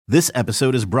This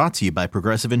episode is brought to you by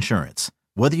Progressive Insurance.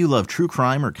 Whether you love true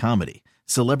crime or comedy,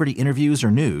 celebrity interviews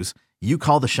or news, you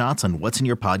call the shots on what's in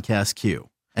your podcast queue.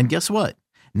 And guess what?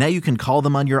 Now you can call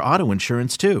them on your auto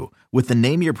insurance too with the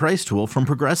Name Your Price tool from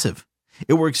Progressive.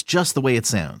 It works just the way it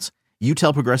sounds. You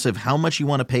tell Progressive how much you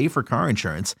want to pay for car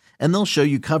insurance, and they'll show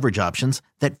you coverage options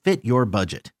that fit your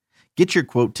budget. Get your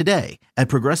quote today at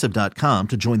Progressive.com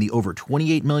to join the over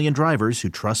 28 million drivers who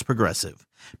trust Progressive.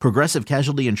 Progressive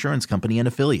Casualty Insurance Company and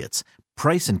Affiliates.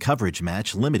 Price and coverage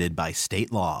match limited by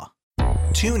state law.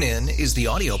 TuneIn is the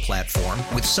audio platform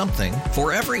with something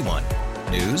for everyone.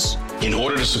 News. In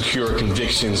order to secure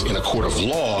convictions in a court of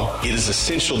law, it is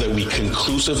essential that we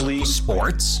conclusively.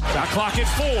 Sports. Got clock at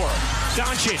 4.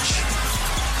 Doncic.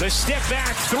 The step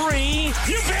back 3.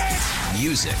 You bet.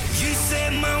 Music. You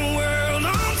set my world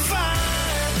on fire.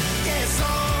 Yes,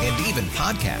 and even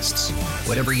podcasts.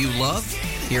 Whatever you love,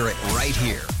 hear it right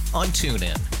here on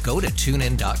TuneIn. Go to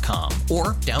TuneIn.com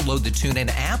or download the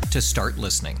TuneIn app to start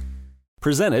listening.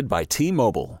 Presented by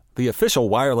T-Mobile, the official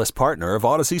wireless partner of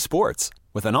Odyssey Sports.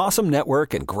 With an awesome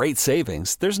network and great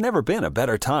savings, there's never been a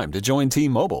better time to join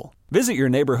T-Mobile. Visit your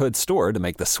neighborhood store to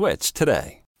make the switch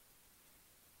today.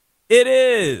 It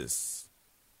is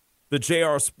the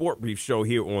JR Sport Brief Show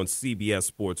here on CBS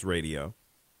Sports Radio.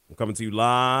 I'm coming to you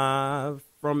live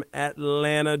from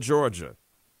Atlanta, Georgia.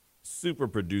 Super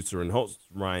producer and host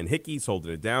Ryan Hickey's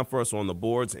holding it down for us on the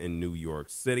boards in New York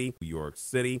City.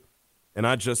 And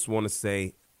I just want to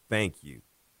say thank you.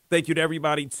 Thank you to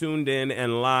everybody tuned in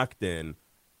and locked in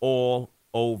all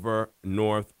over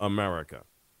North America.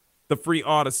 The free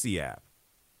Odyssey app,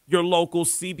 your local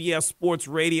CBS Sports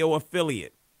Radio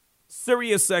affiliate,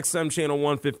 Sirius XM Channel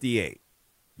 158.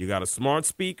 You got a smart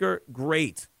speaker?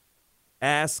 Great.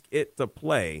 Ask it to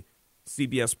play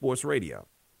CBS Sports Radio.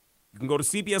 You can go to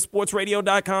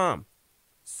cbssportsradio.com.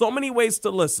 So many ways to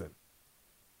listen.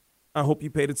 I hope you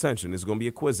paid attention. There's going to be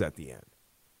a quiz at the end.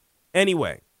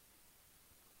 Anyway,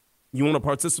 you want to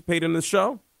participate in the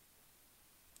show?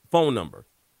 Phone number,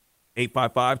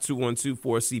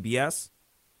 855-212-4CBS.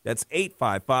 That's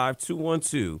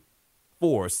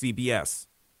 855-212-4CBS.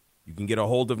 You can get a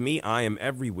hold of me. I am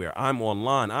everywhere. I'm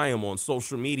online. I am on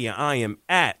social media. I am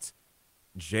at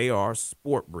JR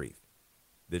Sport Brief.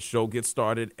 This show gets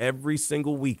started every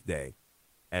single weekday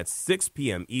at 6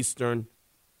 p.m. Eastern,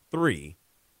 3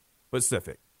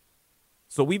 Pacific.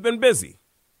 So we've been busy.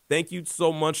 Thank you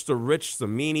so much to Rich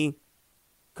Cimini,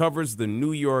 covers the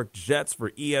New York Jets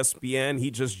for ESPN.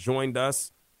 He just joined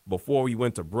us before we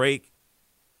went to break.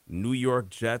 New York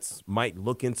Jets might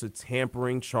look into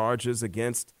tampering charges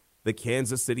against the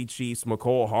Kansas City Chiefs.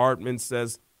 Mecole Hardman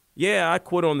says, yeah, I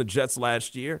quit on the Jets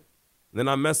last year. And then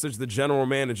I messaged the general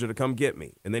manager to come get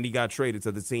me. And then he got traded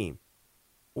to the team.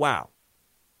 Wow.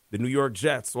 The New York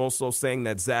Jets also saying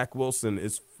that Zach Wilson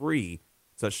is free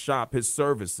to shop his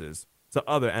services to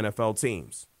other NFL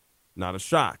teams. Not a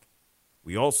shock.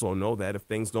 We also know that if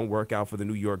things don't work out for the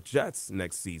New York Jets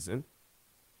next season,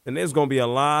 then there's going to be a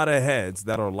lot of heads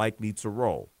that are likely to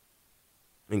roll,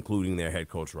 including their head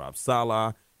coach Rob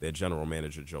Saleh, their general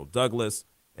manager Joe Douglas,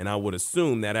 and I would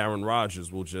assume that Aaron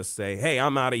Rodgers will just say, hey,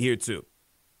 I'm out of here too.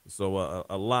 So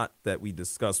a lot that we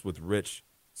discussed with Rich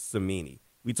Cimini.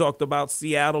 We talked about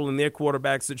Seattle and their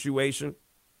quarterback situation.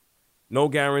 No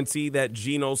guarantee that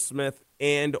Geno Smith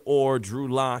and or Drew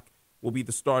Lock will be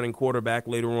the starting quarterback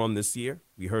later on this year.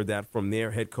 We heard that from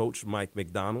their head coach, Mike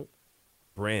McDonald,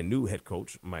 brand new head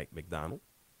coach, Mike McDonald.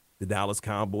 The Dallas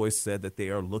Cowboys said that they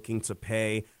are looking to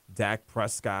pay Dak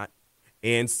Prescott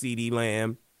and CeeDee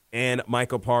Lamb and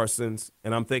Micah Parsons.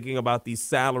 And I'm thinking about these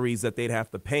salaries that they'd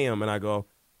have to pay them. And I go,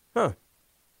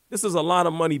 this is a lot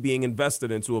of money being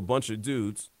invested into a bunch of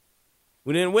dudes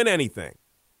who didn't win anything.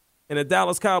 And the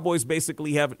Dallas Cowboys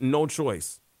basically have no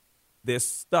choice. They're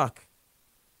stuck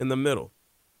in the middle.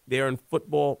 They're in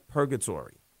football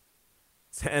purgatory.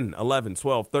 10, 11,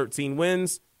 12, 13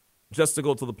 wins just to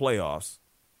go to the playoffs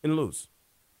and lose.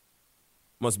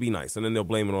 Must be nice. And then they'll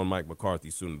blame it on Mike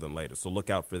McCarthy sooner than later. So look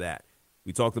out for that.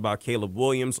 We talked about Caleb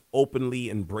Williams openly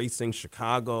embracing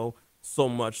Chicago, so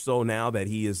much so now that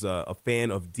he is a fan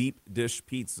of deep dish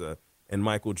pizza and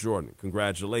Michael Jordan.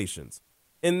 Congratulations.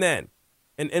 And then,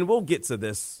 and we'll get to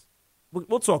this.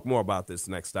 We'll talk more about this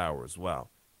next hour as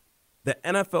well. The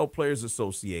NFL Players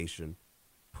Association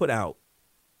put out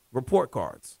report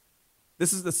cards.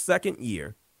 This is the second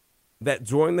year that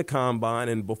during the combine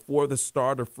and before the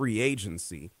start of free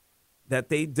agency, that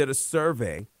they did a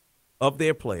survey of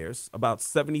their players. About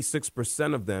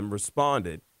 76% of them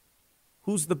responded,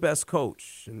 who's the best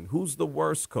coach and who's the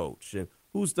worst coach and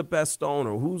who's the best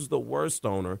owner, who's the worst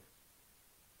owner.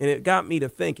 And it got me to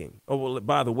thinking, oh, well,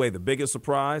 by the way, the biggest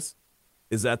surprise,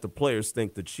 is that the players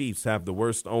think the Chiefs have the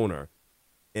worst owner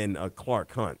in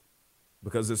Clark Hunt,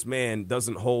 because this man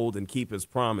doesn't hold and keep his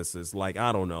promises. Like,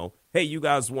 I don't know, hey, you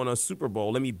guys won a Super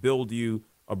Bowl, let me build you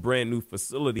a brand new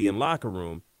facility and locker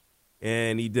room.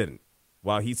 And he didn't.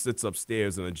 While he sits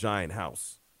upstairs in a giant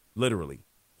house. Literally,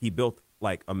 he built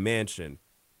like a mansion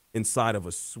inside of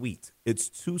a suite. It's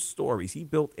 2 stories. He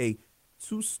built a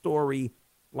 2-story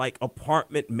like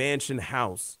apartment mansion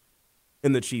house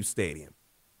in the Chiefs Stadium.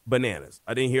 Bananas.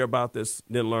 I didn't hear about this,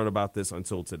 didn't learn about this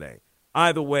until today.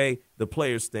 Either way, the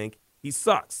players think he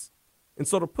sucks. And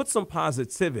so to put some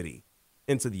positivity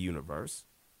into the universe,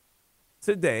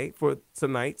 today, for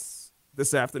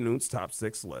this afternoon's top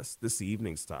 6 list, this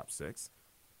evening's top 6,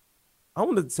 I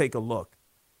wanted to take a look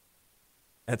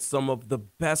at some of the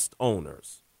best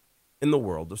owners in the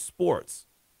world of sports.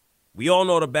 We all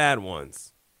know the bad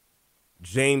ones.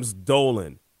 James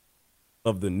Dolan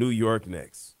of the New York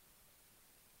Knicks.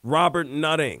 Robert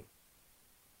Nutting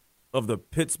of the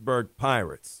Pittsburgh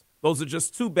Pirates. Those are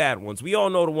just 2 bad ones. We all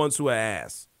know the ones who are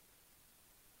ass.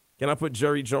 Can I put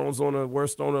Jerry Jones on a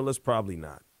worst owner list? Probably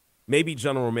not. Maybe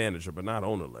general manager, but not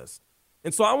owner list.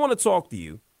 And so I want to talk to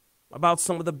you about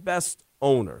some of the best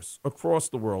owners across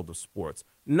the world of sports,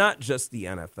 not just the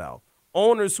NFL.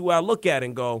 Owners who I look at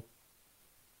and go,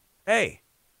 hey,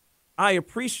 I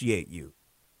appreciate you.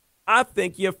 I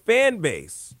think your fan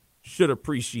base should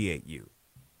appreciate you.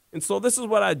 And so this is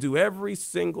what I do every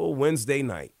single Wednesday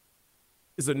night.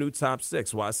 Is a new top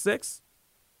 6. Why 6?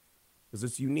 Because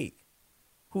it's unique.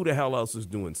 Who the hell else is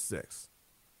doing 6?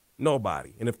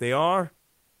 Nobody. And if they are,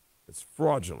 it's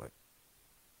fraudulent.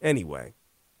 Anyway,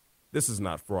 this is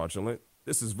not fraudulent.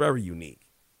 This is very unique.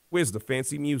 Where's the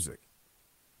fancy music?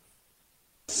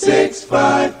 6,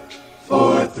 5,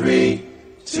 4, 3,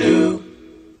 2,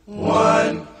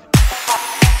 1.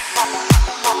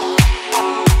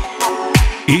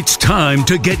 It's time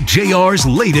to get JR's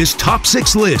latest top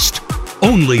 6 list.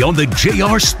 Only on the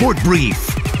JR Sport Brief.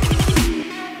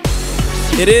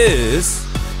 It is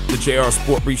the JR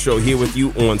Sport Brief Show here with you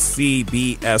on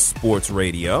CBS Sports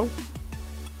Radio.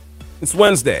 It's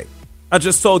Wednesday. I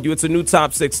just told you it's a new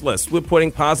top 6 list. We're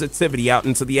putting positivity out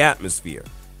into the atmosphere.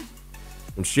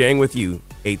 I'm sharing with you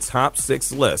a top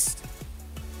 6 list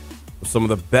of some of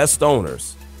the best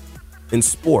owners in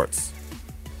sports.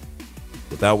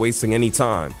 Without wasting any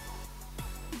time,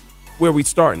 where are we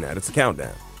starting at? It's a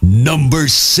countdown. Number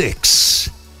 6.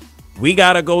 We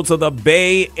got to go to the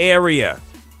Bay Area.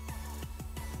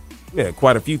 Yeah,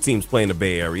 quite a few teams play in the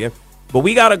Bay Area. But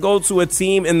we got to go to a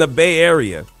team in the Bay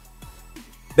Area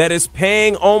that is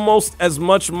paying almost as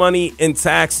much money in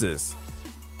taxes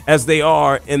as they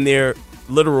are in their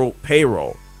literal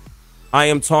payroll. I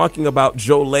am talking about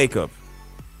Joe Lacob,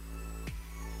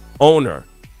 owner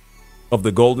of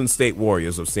the Golden State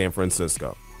Warriors of San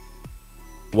Francisco.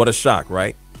 What a shock,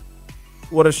 right?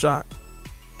 What a shock.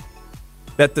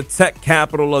 That the tech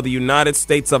capital of the United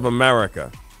States of America,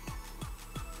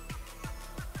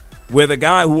 where the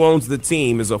guy who owns the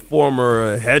team is a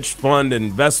former hedge fund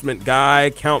investment guy,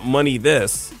 count money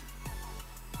this,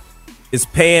 is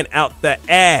paying out the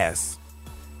ass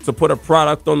to put a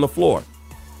product on the floor.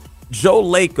 Joe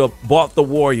Lacob bought the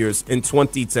Warriors in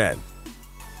 2010.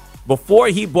 Before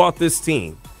he bought this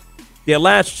team, their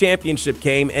last championship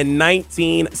came in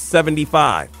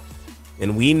 1975.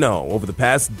 And we know over the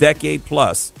past decade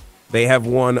plus, they have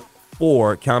won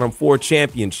 4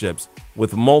 championships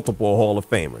with multiple Hall of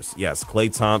Famers. Yes,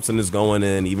 Klay Thompson is going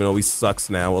in, even though he sucks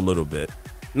now a little bit.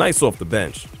 Nice off the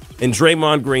bench. And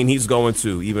Draymond Green, he's going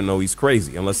too, even though he's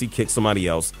crazy, unless he kicks somebody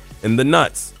else in the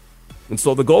nuts. And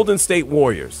so the Golden State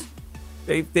Warriors,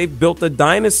 they've built a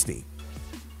dynasty.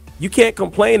 You can't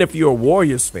complain if you're a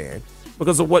Warriors fan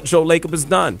because of what Joe Lacob has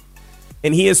done.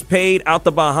 And he has paid out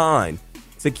the behind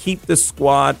to keep the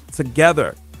squad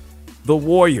together. The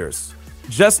Warriors,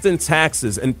 just in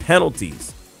taxes and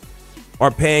penalties,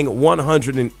 are paying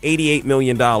 $188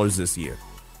 million this year.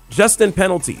 Just in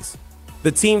penalties.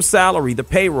 The team's salary, the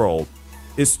payroll,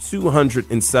 is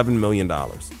 $207 million.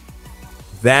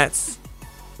 That's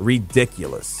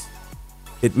ridiculous.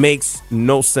 It makes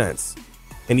no sense.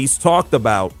 And he's talked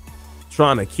about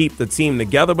trying to keep the team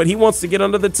together, but he wants to get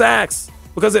under the tax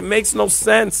because it makes no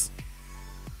sense.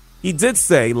 He did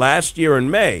say last year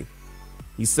in May,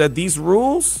 he said, these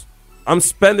rules, I'm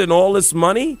spending all this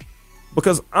money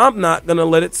because I'm not going to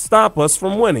let it stop us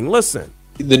from winning. Listen.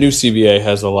 The new CBA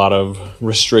has a lot of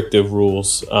restrictive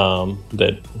rules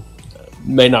that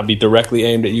may not be directly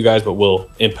aimed at you guys, but will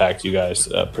impact you guys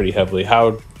pretty heavily.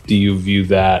 How do you view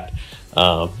that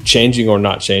changing or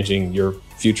not changing your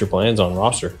future plans on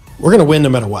roster? We're going to win no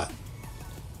matter what.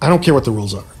 I don't care what the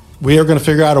rules are. we are going to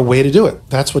figure out a way to do it.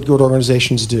 That's what good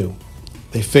organizations do.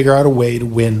 They figure out a way to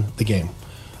win the game.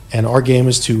 And our game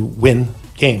is to win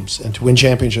games and to win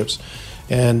championships.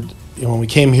 And when we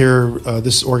came here,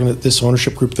 this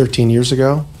ownership group 13 years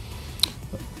ago,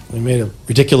 we made a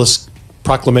ridiculous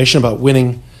proclamation about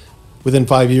winning within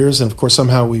 5 years. And, of course,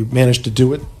 somehow we managed to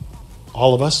do it,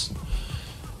 all of us,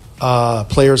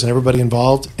 players and everybody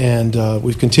involved. And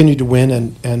we've continued to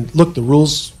win. And look, the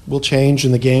rules will change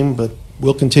in the game, but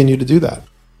we'll continue to do that.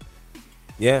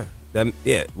 Yeah,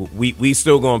 we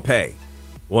still going to pay.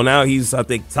 Well, now he's, I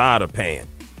think, tired of paying.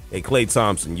 Hey, Klay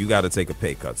Thompson, you got to take a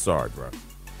pay cut. Sorry, bro.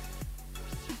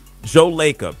 Joe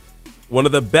Lacob, one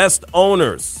of the best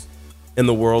owners in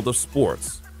the world of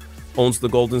sports, owns the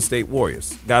Golden State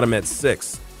Warriors. Got him at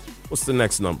 6. What's the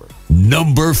next number?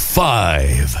 Number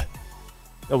 5.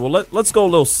 Yeah, well, let's go a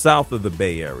little south of the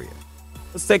Bay Area.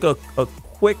 Let's take a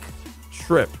quick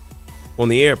trip on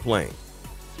the airplane.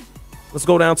 Let's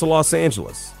go down to Los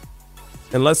Angeles,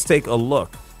 and let's take a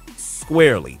look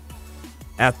squarely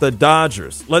at the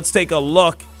Dodgers. Let's take a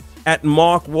look at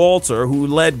Mark Walter, who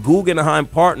led Guggenheim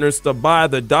Partners to buy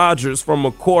the Dodgers from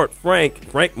Frank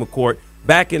McCourt,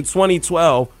 back in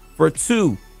 2012 for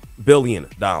 $2 billion.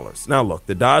 Now, look,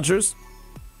 the Dodgers,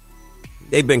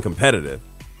 they've been competitive.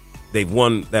 They've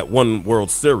won that one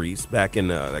World Series back in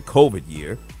that COVID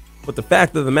year. But the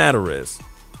fact of the matter is,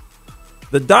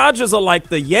 the Dodgers are like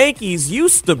the Yankees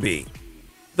used to be.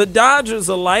 The Dodgers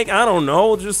are like, I don't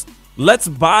know, just let's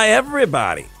buy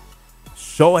everybody.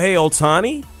 Shohei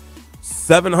Ohtani,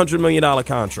 $700 million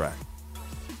contract.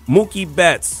 Mookie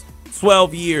Betts,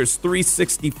 12 years,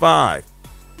 $365.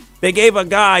 They gave a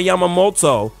guy,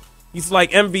 Yamamoto, he's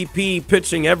like MVP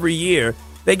pitching every year.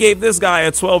 They gave this guy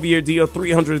a 12-year deal,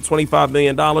 $325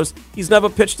 million. He's never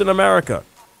pitched in America.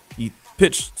 He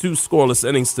pitched 2 scoreless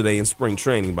innings today in spring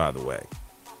training, by the way.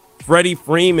 Freddie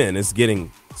Freeman is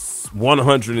getting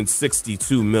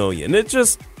 $162 million. It's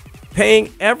just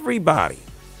paying everybody.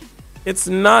 It's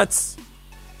nuts.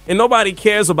 And nobody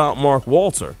cares about Mark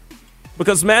Walter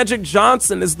because Magic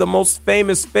Johnson is the most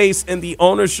famous face in the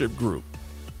ownership group.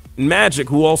 Magic,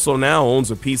 who also now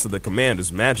owns a piece of the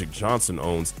Commanders, Magic Johnson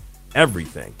owns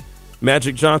everything.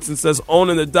 Magic Johnson says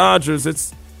owning the Dodgers,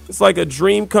 it's like a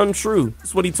dream come true.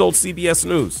 That's what he told CBS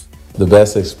News. The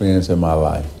best experience in my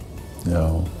life,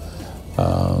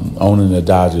 owning the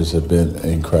Dodgers have been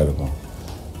incredible.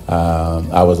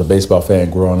 I was a baseball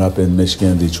fan growing up in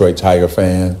Michigan, Detroit Tiger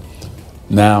fan.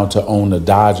 Now to own the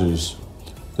Dodgers,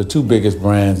 the 2 biggest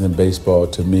brands in baseball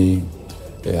to me,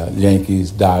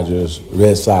 Yankees, Dodgers,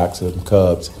 Red Sox, and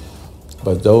Cubs.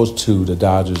 But those 2, the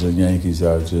Dodgers and Yankees,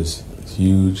 are just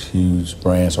huge, huge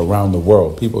brands around the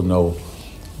world. People know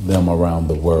them around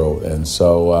the world. And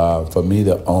so for me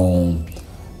to own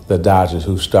the Dodgers,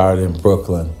 who started in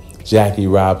Brooklyn, Jackie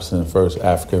Robinson, first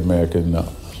African-American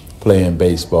playing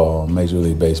baseball, Major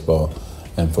League Baseball,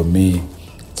 and for me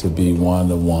to be one of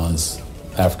the ones,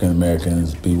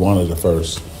 African-Americans, be one of the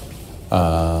first,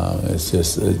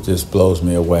 it just blows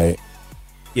me away.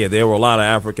 Yeah, there were a lot of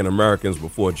African-Americans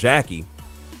before Jackie.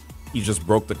 He just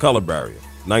broke the color barrier,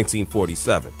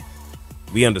 1947.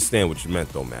 We understand what you meant,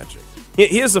 though, Magic.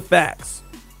 Here's the facts.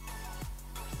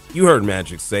 You heard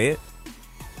Magic say it.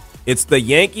 It's the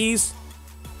Yankees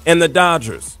and the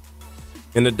Dodgers.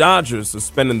 And the Dodgers are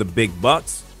spending the big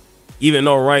bucks, even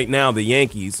though right now the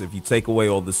Yankees, if you take away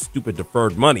all this stupid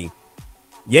deferred money,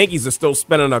 Yankees are still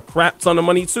spending a crap ton of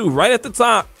money too. Right at the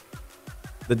top,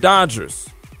 the Dodgers.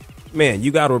 Man,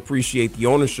 you got to appreciate the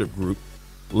ownership group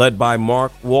led by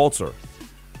Mark Walter,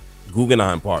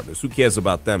 Guggenheim Partners. Who cares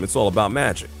about them? It's all about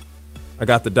Magic. I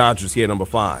got the Dodgers here, number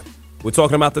 5. We're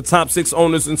talking about the top 6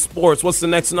 owners in sports. What's the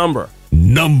next number?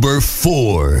 Number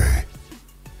 4.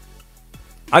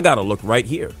 I got to look right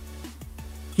here.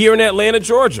 Here in Atlanta,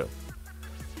 Georgia.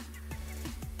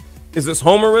 Is this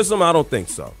homerism? I don't think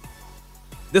so.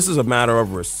 This is a matter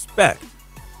of respect.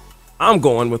 I'm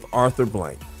going with Arthur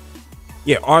Blank.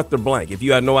 Yeah, Arthur Blank. If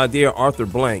you had no idea, Arthur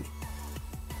Blank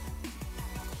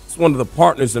is one of the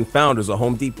partners and founders of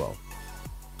Home Depot.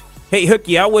 Hey,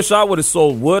 Hookie, I wish I would have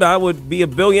sold wood. I would be a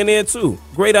billionaire, too.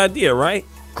 Great idea, right?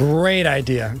 Great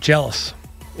idea. I'm jealous.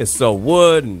 And sell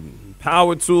wood and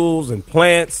power tools and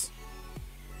plants.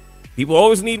 People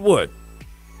always need wood.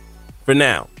 For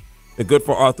now. They're good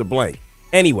for Arthur Blank.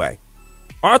 Anyway,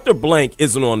 Arthur Blank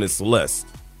isn't on this list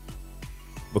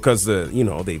because,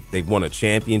 they've won a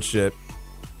championship.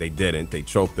 They didn't. They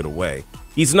choked it away.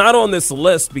 He's not on this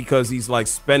list because he's,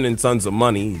 spending tons of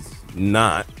money. He's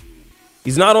not.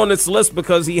 He's not on this list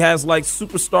because he has,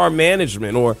 superstar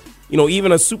management or,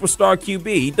 even a superstar QB.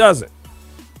 He doesn't.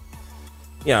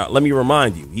 Yeah, let me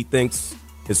remind you. He thinks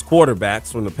his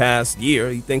quarterbacks from the past year.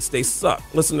 He thinks they suck.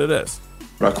 Listen to this.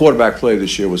 Our quarterback play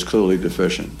this year was clearly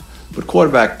deficient. But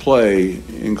quarterback play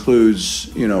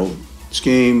includes,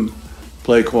 scheme,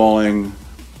 play calling,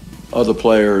 other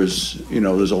players.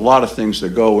 There's a lot of things that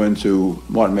go into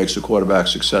what makes a quarterback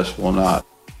successful or not.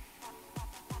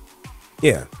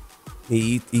 Yeah,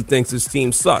 he thinks his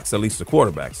team sucks. At least the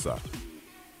quarterback sucks.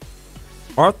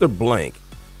 Arthur Blank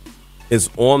is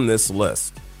on this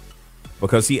list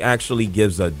because he actually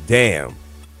gives a damn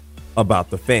about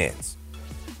the fans.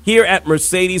 Here at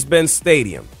Mercedes-Benz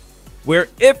Stadium, where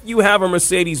if you have a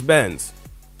Mercedes-Benz,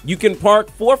 you can park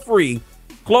for free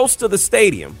close to the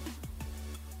stadium.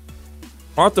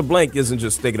 Arthur Blank isn't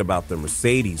just thinking about the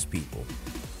Mercedes people.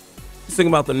 He's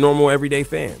thinking about the normal everyday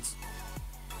fans.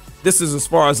 This is, as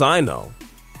far as I know,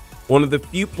 one of the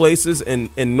few places in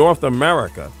North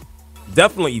America,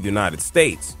 definitely the United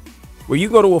States, where you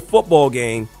go to a football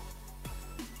game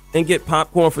and get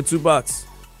popcorn for $2,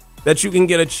 that you can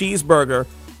get a cheeseburger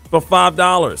for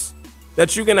 $5,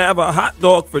 that you can have a hot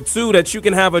dog for $2, that you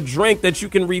can have a drink that you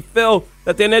can refill,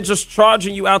 that then they're just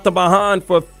charging you out the behind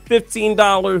for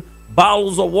 $15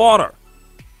 bottles of water.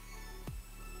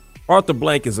 Arthur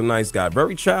Blank is a nice guy,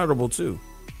 very charitable too.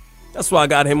 That's why I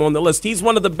got him on the list. He's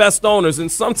one of the best owners,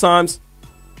 and sometimes,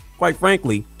 quite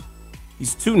frankly,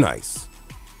 he's too nice.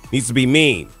 Needs to be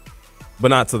mean, but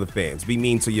not to the fans. Be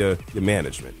mean to your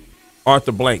management.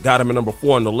 Arthur Blank, got him at number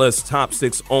 4 on the list. Top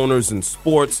 6 owners in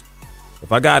sports.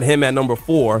 If I got him at number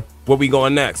 4, where we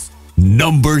going next?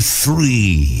 Number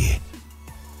 3.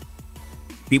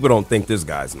 People don't think this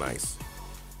guy's nice.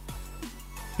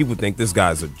 People think this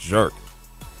guy's a jerk.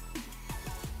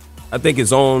 I think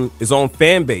his own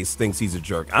fan base thinks he's a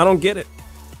jerk. I don't get it.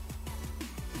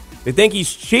 They think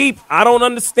he's cheap. I don't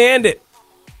understand it.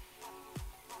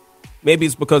 Maybe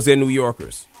it's because they're New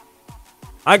Yorkers.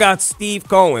 I got Steve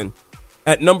Cohen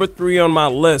at number 3 on my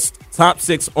list. Top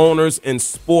 6 owners in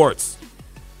sports.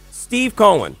 Steve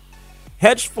Cohen,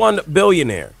 hedge fund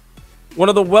billionaire, one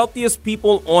of the wealthiest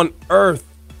people on earth,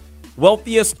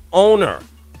 wealthiest owner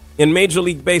in Major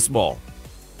League Baseball.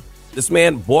 This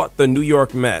man bought the New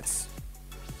York Mets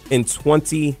in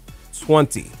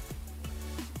 2020.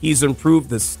 He's improved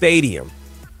the stadium,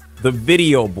 the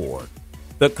video board,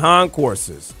 the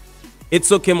concourses. It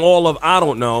took him all of,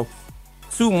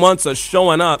 2 months of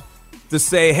showing up to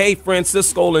say, hey,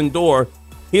 Francisco Lindor,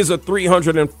 here's a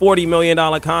 $340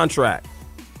 million contract.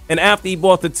 And after he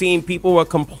bought the team, people were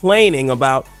complaining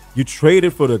about, you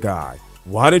traded for the guy.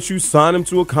 Why didn't you sign him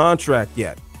to a contract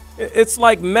yet? It's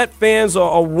like Met fans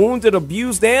are wounded,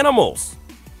 abused animals.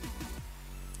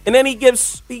 And then he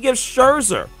gives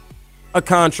Scherzer a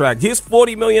contract. Here's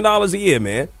 $40 million a year,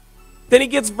 man. Then he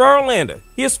gets Verlander.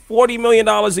 Here's $40 million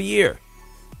a year.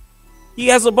 He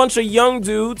has a bunch of young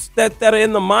dudes that are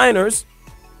in the minors,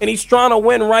 and he's trying to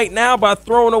win right now by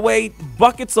throwing away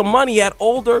buckets of money at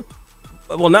older,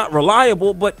 well, not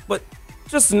reliable, but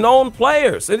just known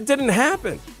players. And it didn't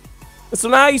happen. And so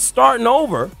now he's starting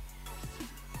over.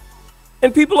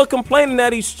 And people are complaining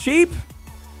that he's cheap.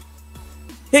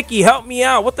 Hickey, help me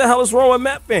out. What the hell is wrong with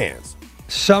Met fans?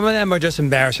 Some of them are just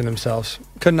embarrassing themselves.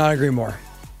 Could not agree more.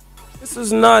 This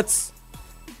is nuts.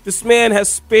 This man has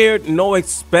spared no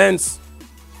expense.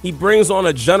 He brings on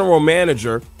a general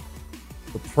manager,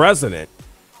 the president,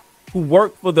 who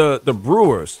worked for the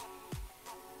Brewers,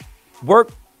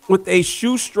 worked with a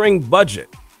shoestring budget.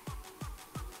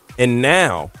 And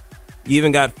now he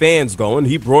even got fans going.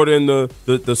 He brought in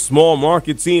the small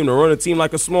market team to run a team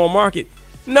like a small market.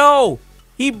 No,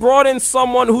 he brought in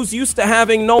someone who's used to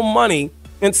having no money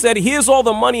and said, here's all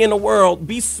the money in the world.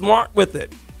 Be smart with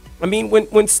it. I mean,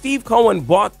 when Steve Cohen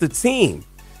bought the team,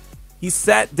 he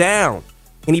sat down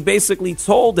and he basically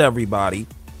told everybody,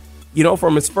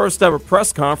 from his first ever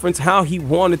press conference, how he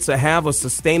wanted to have a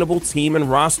sustainable team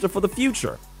and roster for the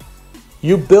future.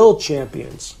 You build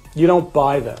champions. You don't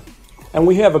buy them. And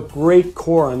we have a great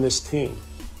core on this team.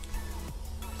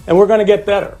 And we're going to get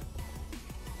better.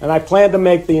 And I plan to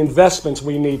make the investments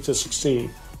we need to succeed.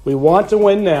 We want to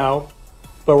win now,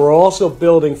 but we're also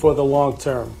building for the long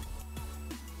term.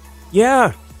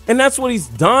 Yeah, and that's what he's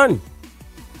done.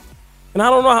 And I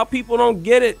don't know how people don't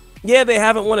get it. Yeah, they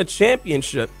haven't won a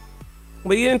championship,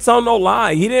 but he didn't tell no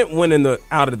lie. He didn't win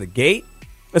out of the gate.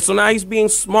 And so now he's being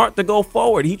smart to go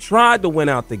forward. He tried to win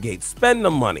out the gate, spend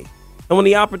the money. And when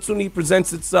the opportunity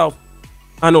presents itself,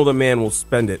 I know the man will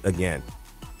spend it again.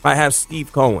 I have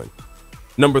Steve Cohen,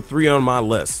 number 3 on my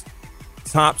list.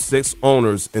 Top 6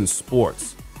 owners in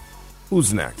sports.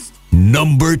 Who's next?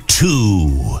 Number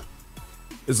 2.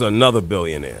 Is another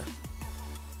billionaire.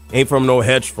 Ain't from no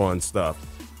hedge fund stuff.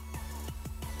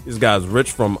 This guy's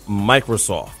rich from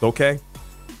Microsoft, okay?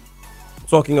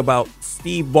 Talking about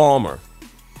Steve Ballmer,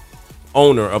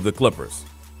 owner of the Clippers.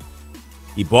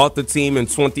 He bought the team in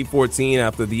 2014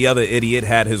 after the other idiot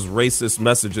had his racist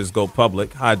messages go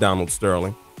public. Hi, Donald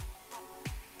Sterling.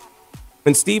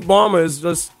 And Steve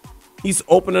Ballmer he's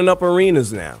opening up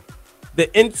arenas now. The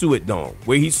Intuit Dome,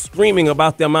 where he's screaming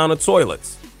about the amount of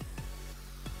toilets.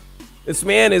 This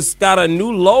man has got a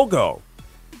new logo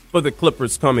for the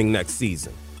Clippers coming next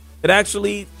season. It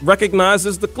actually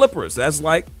recognizes the Clippers as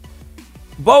like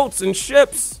boats and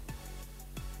ships.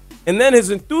 And then his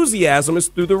enthusiasm is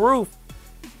through the roof.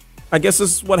 I guess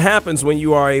this is what happens when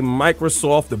you are a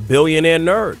Microsoft, a billionaire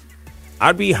nerd.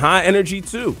 I'd be high energy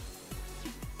too.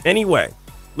 Anyway,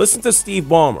 listen to Steve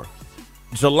Ballmer.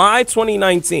 July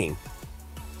 2019,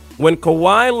 when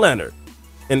Kawhi Leonard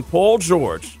and Paul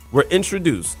George were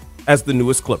introduced as the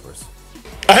newest Clippers.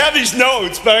 I have these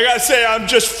notes, but I gotta say I'm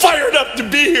just fired up to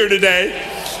be here today.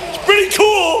 It's pretty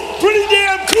cool, pretty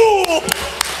damn cool.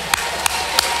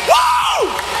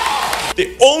 Woo!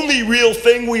 The only real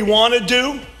thing we want to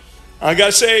do, I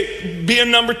gotta say, being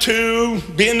number 2,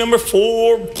 being number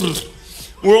 4,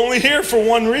 we're only here for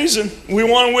one reason. We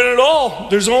want to win it all.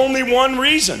 There's only one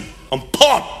reason. I'm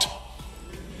pumped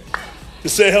to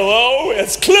say hello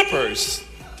as Clippers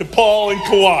to Paul and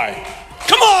Kawhi.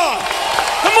 Come on!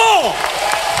 Come on!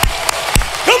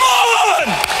 Come on!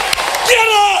 Get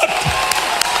up!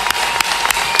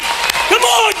 Come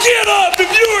on, get up!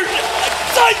 If you're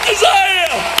psyched as I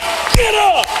am, get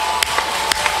up!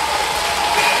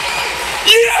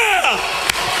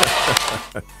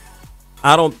 Yeah!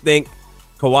 I don't think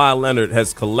Kawhi Leonard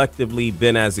has collectively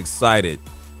been as excited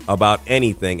about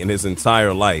anything in his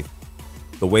entire life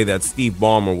the way that Steve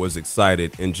Ballmer was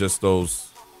excited in just those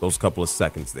couple of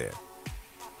seconds there.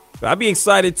 I'd be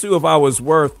excited, too, if I was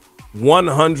worth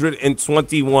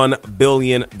 $121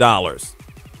 billion.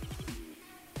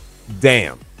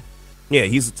 Damn. Yeah,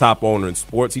 he's a top owner in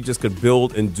sports. He just could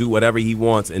build and do whatever he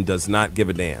wants and does not give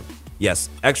a damn. Yes,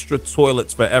 extra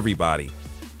toilets for everybody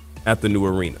at the new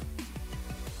arena.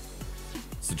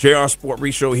 It's the JR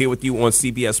SportBrief Show here with you on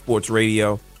CBS Sports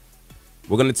Radio.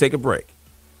 We're going to take a break.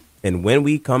 And when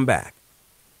we come back,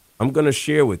 I'm going to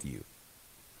share with you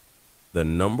the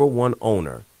number one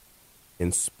owner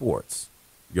in sports.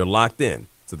 You're locked in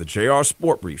to the JR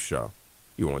SportBrief Show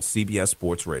here on CBS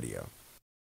Sports Radio.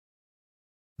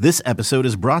 This episode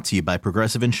is brought to you by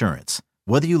Progressive Insurance.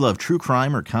 Whether you love true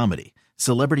crime or comedy,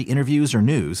 celebrity interviews or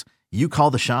news, you call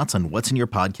the shots on what's in your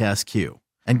podcast queue.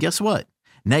 And guess what?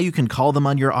 Now you can call them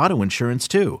on your auto insurance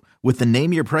too with the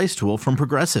Name Your Price tool from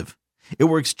Progressive. It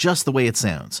works just the way it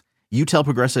sounds. You tell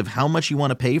Progressive how much you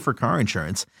want to pay for car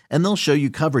insurance, and they'll show you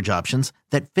coverage options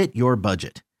that fit your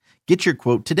budget. Get your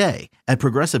quote today at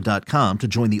Progressive.com to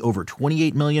join the over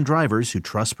 28 million drivers who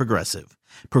trust Progressive.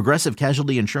 Progressive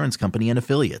Casualty Insurance Company and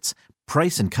Affiliates.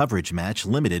 Price and coverage match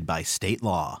limited by state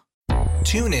law.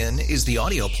 TuneIn is the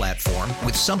audio platform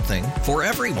with something for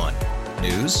everyone.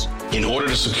 News. In order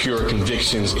to secure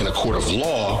convictions in a court of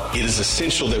law, it is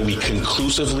essential that we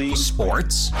conclusively.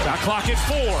 Sports. Shot clock at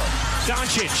 4.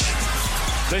 Doncic.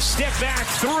 The step back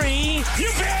 3.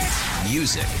 You bet.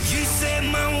 Music. You set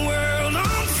my world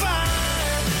on fire.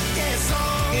 Yes,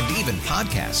 and even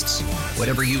podcasts.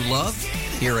 Whatever you love,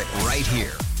 hear it right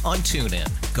here on TuneIn.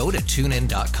 Go to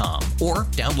TuneIn.com or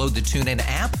download the TuneIn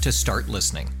app to start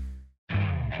listening.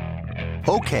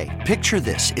 Okay, picture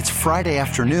this. It's Friday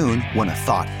afternoon when a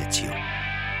thought hits you.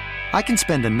 I can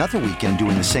spend another weekend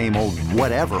doing the same old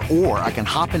whatever, or I can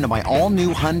hop into my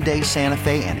all-new Hyundai Santa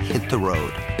Fe and hit the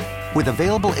road. With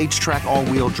available H-Track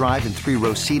all-wheel drive and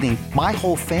 3-row seating, my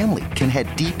whole family can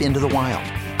head deep into the wild.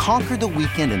 Conquer the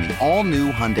weekend in the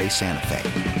all-new Hyundai Santa Fe.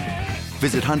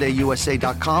 Visit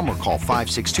HyundaiUSA.com or call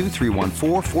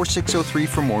 562-314-4603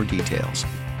 for more details.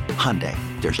 Hyundai,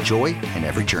 there's joy in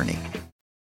every journey.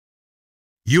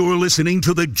 You're listening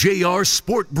to the JR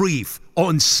SportBrief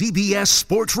on CBS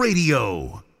Sports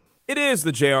Radio. It is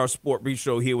the JR SportBrief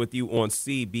Show here with you on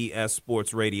CBS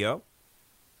Sports Radio.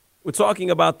 We're talking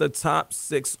about the top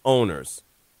 6 owners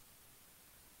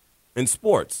in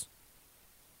sports.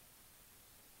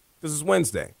 This is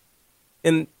Wednesday.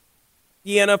 And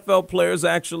the NFL players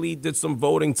actually did some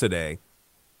voting today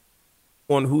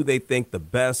on who they think the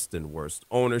best and worst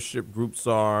ownership groups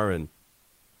are, and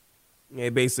they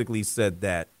basically said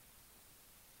that,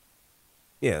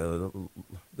 the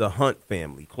Hunt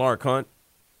family, Clark Hunt,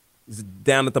 is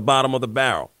down at the bottom of the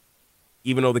barrel,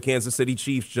 even though the Kansas City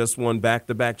Chiefs just won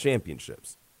back-to-back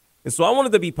championships. And so I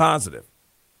wanted to be positive.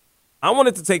 I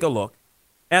wanted to take a look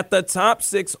at the top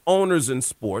 6 owners in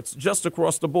sports just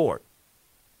across the board.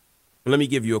 And let me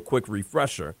give you a quick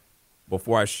refresher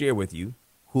before I share with you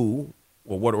who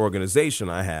or what organization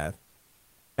I have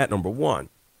at number 1.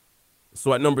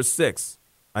 So at number 6,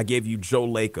 I gave you Joe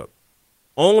Lacob,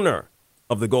 owner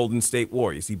of the Golden State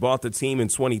Warriors. He bought the team in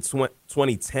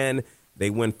 2010. They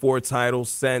win 4 titles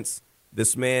since.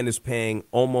 This man is paying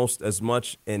almost as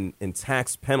much in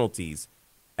tax penalties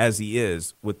as he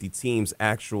is with the team's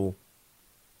actual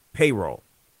payroll.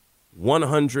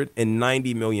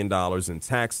 $190 million in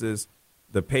taxes.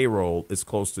 The payroll is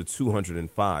close to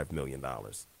 $205 million.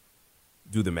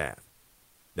 Do the math.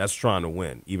 That's trying to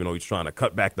win, even though he's trying to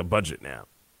cut back the budget now.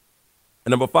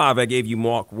 And number 5, I gave you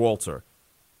Mark Walter.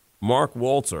 Mark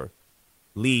Walter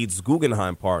leads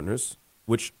Guggenheim Partners,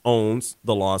 which owns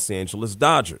the Los Angeles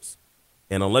Dodgers.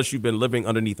 And unless you've been living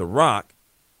underneath a rock,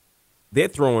 they're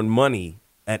throwing money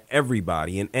at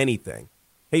everybody and anything.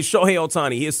 Hey, Shohei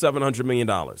Ohtani, here's $700 million.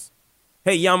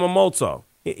 Hey, Yamamoto,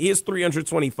 here's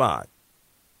 $325.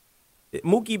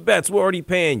 Mookie Betts, we're already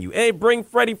paying you. Hey, bring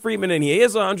Freddie Freeman in here.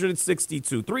 Here's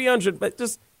 $162, $300, but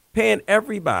just paying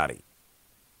everybody.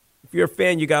 If you're a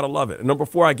fan, you got to love it. And number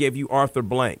 4, I gave you Arthur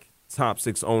Blank, top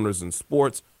 6 owners in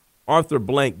sports. Arthur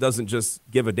Blank doesn't just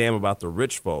give a damn about the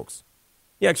rich folks.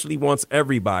 He actually wants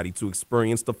everybody to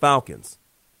experience the Falcons,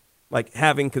 like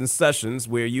having concessions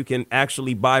where you can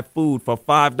actually buy food for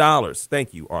 $5.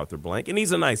 Thank you, Arthur Blank. And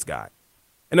he's a nice guy.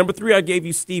 And number 3, I gave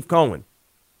you Steve Cohen.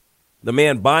 The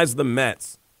man buys the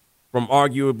Mets from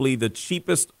arguably the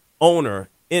cheapest owner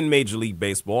in Major League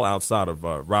Baseball outside of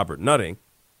Robert Nutting.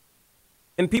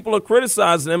 And people are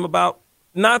criticizing him about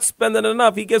not spending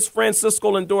enough. He gives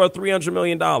Francisco Lindor $300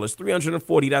 million,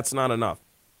 $340, that's not enough.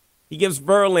 He gives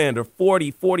Verlander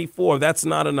 40, 44, that's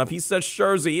not enough. He says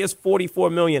Scherzer, he has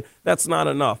 $44 million, that's not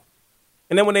enough.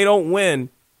 And then when they don't win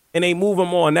and they move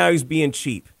him on, now he's being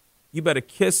cheap. You better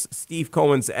kiss Steve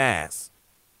Cohen's ass,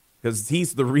 because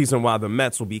he's the reason why the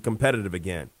Mets will be competitive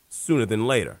again sooner than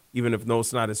later, even if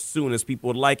it's not as soon as people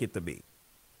would like it to be.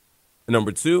 And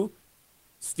number 2,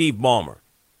 Steve Ballmer,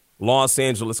 Los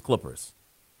Angeles Clippers.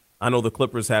 I know the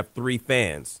Clippers have 3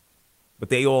 fans, but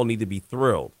they all need to be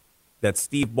thrilled that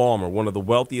Steve Ballmer, one of the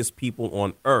wealthiest people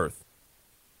on earth,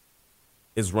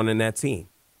 is running that team.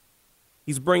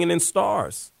 He's bringing in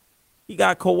stars. He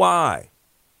got Kawhi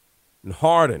and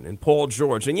Harden and Paul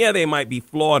George. And, yeah, they might be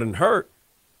flawed and hurt,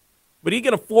 but he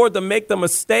can afford to make the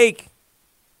mistake.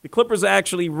 The Clippers are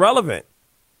actually relevant.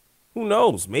 Who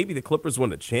knows? Maybe the Clippers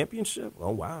win a championship?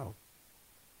 Oh, wow.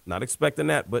 Not expecting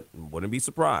that, but wouldn't be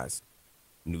surprised.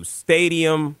 New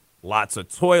stadium, lots of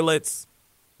toilets,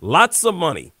 lots of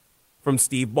money from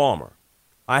Steve Ballmer.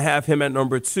 I have him at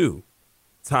number 2,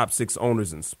 top 6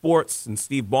 owners in sports, and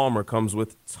Steve Ballmer comes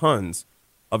with tons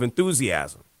of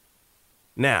enthusiasm.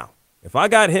 Now, if I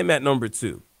got him at number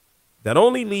 2, that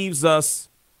only leaves us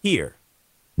here.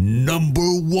 Number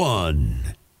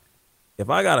 1. If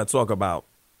I got to talk about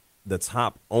the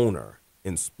top owner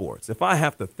in sports, if I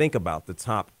have to think about the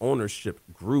top ownership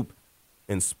group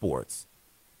in sports,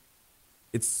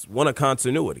 it's one of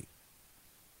continuity.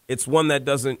 It's one that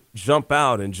doesn't jump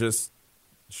out and just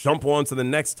jump on to the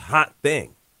next hot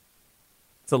thing.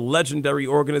 It's a legendary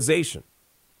organization.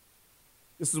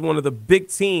 This is one of the big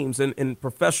teams in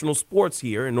professional sports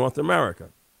here in North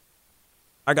America.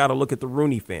 I got to look at the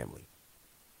Rooney family.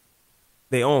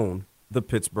 They own the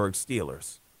Pittsburgh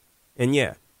Steelers. And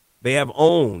yeah, they have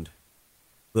owned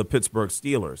the Pittsburgh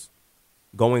Steelers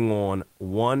going on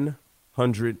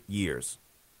 100 years.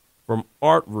 From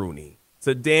Art Rooney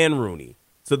to Dan Rooney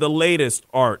to the latest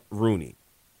Art Rooney.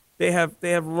 They have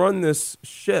run this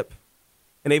ship,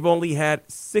 and they've only had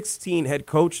 16 head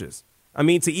coaches. I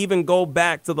mean, to even go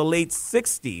back to the late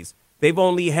 60s, they've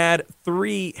only had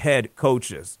 3 head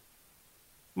coaches.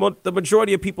 The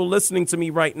majority of people listening to me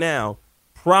right now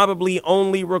probably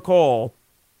only recall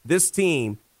this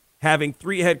team having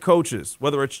 3 head coaches,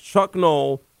 whether it's Chuck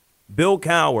Noll, Bill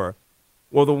Cowher,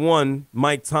 or the one,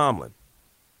 Mike Tomlin.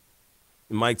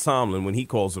 And Mike Tomlin, when he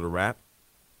calls it a wrap,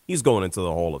 he's going into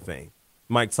the Hall of Fame.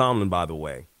 Mike Tomlin, by the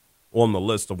way, on the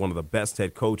list of one of the best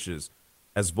head coaches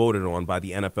as voted on by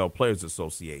the NFL Players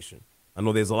Association. I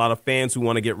know there's a lot of fans who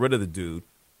want to get rid of the dude.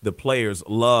 The players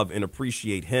love and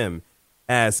appreciate him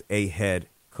as a head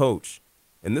coach.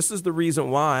 And this is the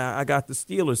reason why I got the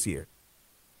Steelers here.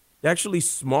 They're actually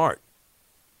smart.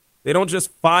 They don't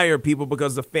just fire people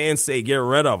because the fans say get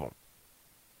rid of them.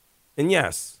 And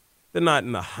yes, they're not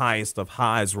in the highest of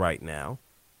highs right now.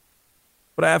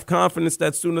 But I have confidence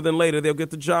that sooner than later they'll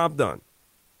get the job done.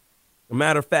 As a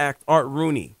matter of fact, Art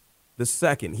Rooney, the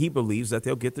second, he believes that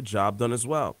they'll get the job done as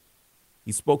well.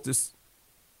 He spoke to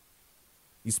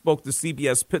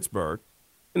CBS Pittsburgh,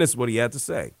 and this is what he had to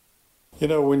say. You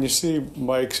know, when you see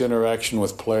Mike's interaction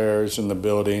with players in the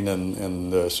building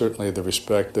and certainly the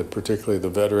respect that particularly the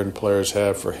veteran players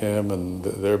have for him and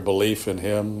their belief in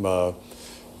him, Mike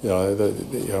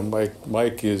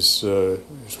is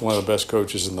one of the best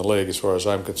coaches in the league as far as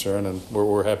I'm concerned, and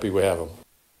we're happy we have him.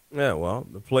 Yeah, well,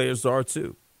 the players are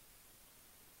too.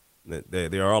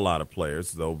 There are a lot of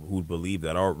players, though, who believe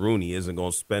that Art Rooney isn't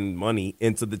going to spend money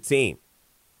into the team.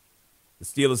 The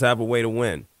Steelers have a way to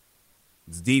win.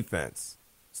 It's defense.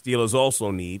 Steelers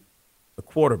also need a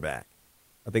quarterback.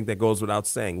 I think that goes without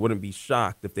saying. Wouldn't be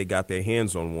shocked if they got their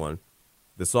hands on one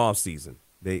this offseason.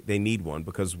 They need one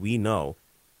because we know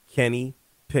Kenny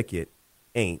Pickett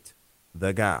ain't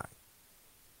the guy.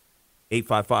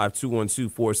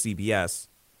 855-212-4CBS.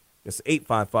 It's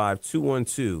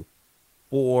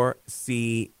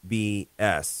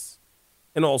 855-212-4CBS.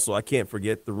 And also, I can't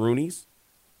forget the Rooneys,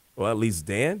 or at least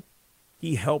Dan.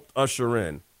 He helped usher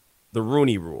in the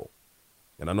Rooney Rule.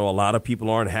 And I know a lot of people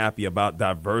aren't happy about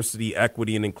diversity,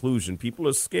 equity, and inclusion. People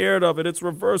are scared of it. It's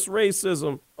reverse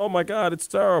racism. Oh, my God, it's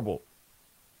terrible.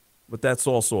 But that's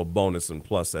also a bonus and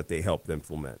plus that they helped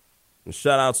implement. And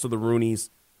shout-outs to the Rooneys.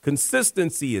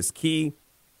 Consistency is key.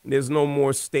 There's no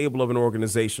more stable of an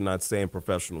organization, I'd say, in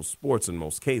professional sports in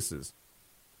most cases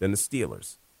than the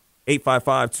Steelers.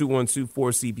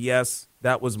 855-212-4CBS.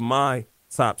 That was my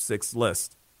top 6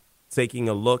 list. Taking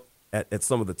a look at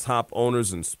some of the top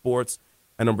owners in sports.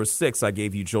 At number 6, I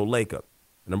gave you Joe Lacob.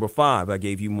 At number 5, I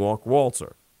gave you Mark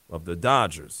Walter of the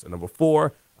Dodgers. At number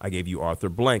 4, I gave you Arthur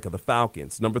Blank of the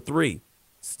Falcons. Number 3,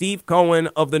 Steve Cohen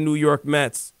of the New York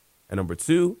Mets. At number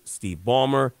 2, Steve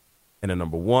Ballmer. And at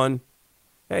number 1,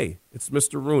 hey, it's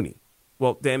Mr. Rooney.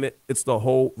 Well, damn it, it's the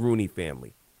whole Rooney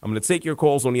family. I'm going to take your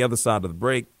calls on the other side of the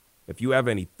break. If you have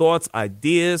any thoughts,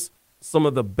 ideas, some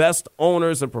of the best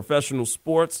owners in professional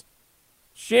sports,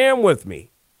 share them with me.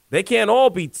 They can't all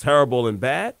be terrible and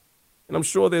bad, and I'm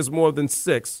sure there's more than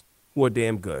 6 who are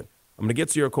damn good. I'm going to get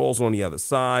to your calls on the other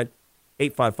side.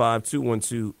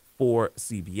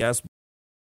 855-212-4CBS.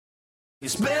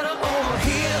 It's better over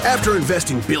here. After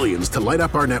investing billions to light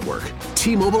up our network,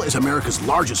 T-Mobile is America's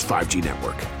largest 5G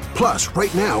network. Plus,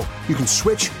 right now, you can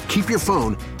switch, keep your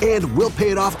phone, and we'll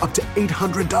pay it off up to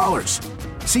 $800.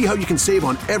 See how you can save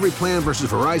on every plan versus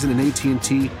Verizon and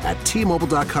AT&T at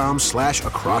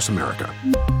T-Mobile.com/across America.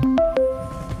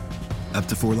 Up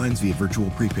to 4 lines via virtual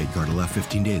prepaid card. Allow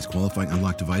 15 days. Qualifying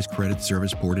unlocked device credit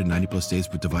service ported 90+ days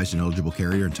with device and eligible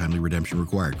carrier and timely redemption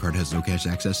required. Card has no cash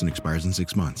access and expires in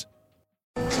 6 months.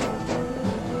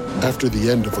 After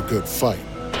the end of a good fight,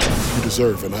 you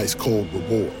deserve an ice-cold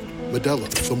reward. Modelo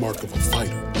is the mark of a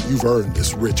fighter. You've earned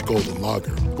this rich golden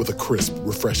lager with a crisp,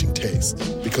 refreshing taste.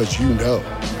 Because you know,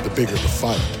 the bigger the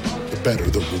fight, the better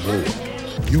the reward.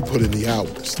 You put in the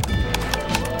hours,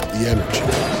 the energy,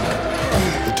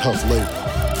 the tough labor.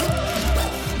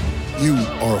 You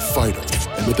are a fighter,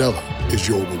 and Modelo is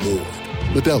your reward.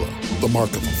 Modelo, the mark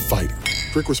of a fighter.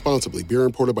 Drink responsibly. Beer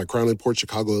imported by Crown Imports,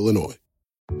 Chicago, Illinois.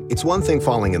 It's one thing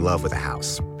falling in love with a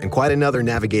house, and quite another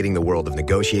navigating the world of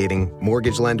negotiating,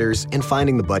 mortgage lenders, and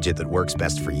finding the budget that works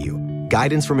best for you.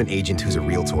 Guidance from an agent who's a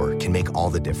Realtor can make all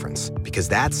the difference, because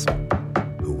that's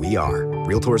who we are.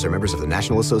 Realtors are members of the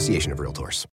National Association of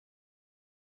Realtors.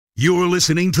 You're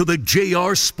listening to the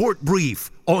JR Sport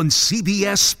Brief on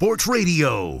CBS Sports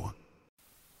Radio.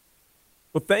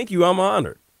 Well, thank you. I'm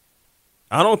honored.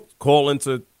 I don't call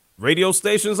into radio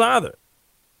stations either.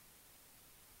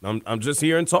 I'm just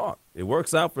here and talk. It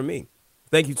works out for me.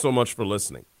 Thank you so much for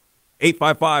listening.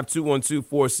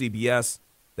 855-212-4CBS.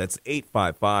 That's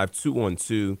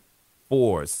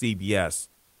 855-212-4CBS.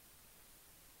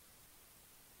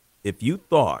 If you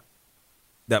thought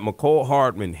that Mecole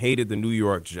Hardman hated the New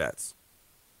York Jets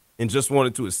and just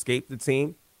wanted to escape the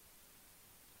team,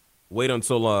 wait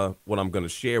until what I'm going to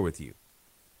share with you.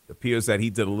 It appears that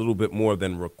he did a little bit more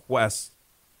than request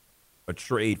a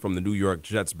trade from the New York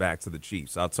Jets back to the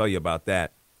Chiefs. I'll tell you about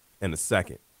that in a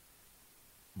second.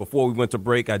 Before we went to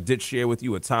break, I did share with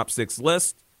you a top 6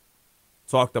 list.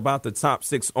 Talked about the top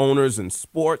 6 owners in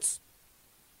sports.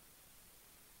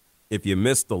 If you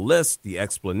missed the list, the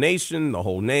explanation, the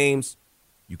whole names,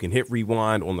 you can hit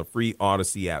rewind on the free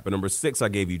Odyssey app. At number 6, I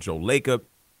gave you Joe Lacob,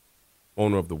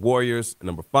 owner of the Warriors. At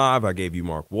number 5, I gave you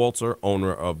Mark Walter,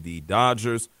 owner of the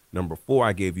Dodgers. Number 4,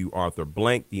 I gave you Arthur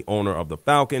Blank, the owner of the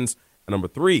Falcons. At number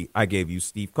 3, I gave you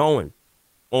Steve Cohen,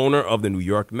 owner of the New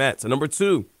York Mets. At number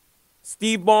 2,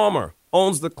 Steve Ballmer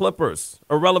owns the Clippers.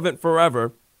 Irrelevant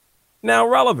forever. Now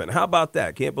relevant. How about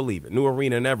that? Can't believe it. New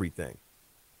arena and everything.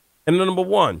 And at number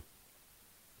 1,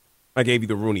 I gave you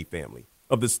the Rooney family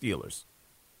of the Steelers.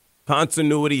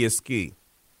 Continuity is key.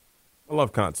 I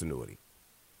love continuity.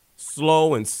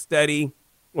 slow and steady,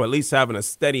 or at least having a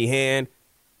steady hand,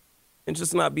 and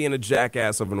just not being a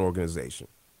jackass of an organization.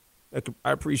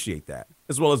 I appreciate that,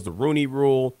 as well as the Rooney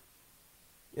Rule,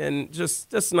 and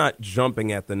just not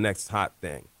jumping at the next hot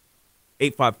thing.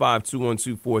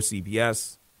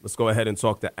 855-212-4CBS. Let's go ahead and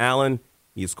talk to Alan.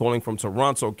 He is calling from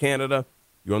Toronto, Canada.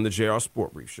 You're on the JR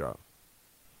Sport Brief Show.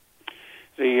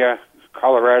 The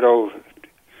Colorado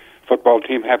football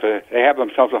team have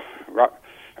themselves a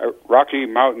Rocky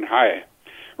Mountain High.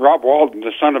 Rob Walden,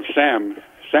 the son of Sam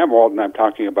Walden I'm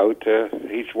talking about,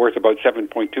 he's worth about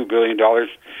 $7.2 billion,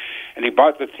 and he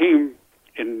bought the team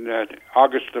in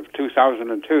August of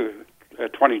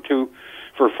 2022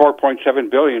 for $4.7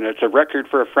 billion. It's a record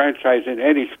for a franchise in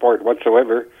any sport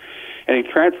whatsoever. And he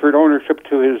transferred ownership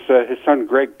to his son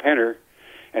Greg Penner,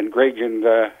 and Greg and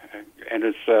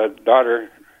his daughter.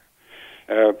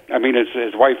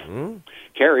 His wife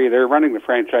Carrie. They're running the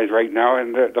franchise right now,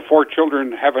 and the four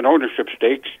children have an ownership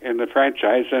stake in the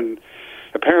franchise. And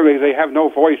apparently, they have no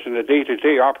voice in the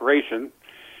day-to-day operation.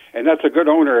 And that's a good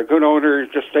owner. A good owner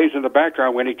just stays in the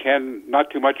background when he can.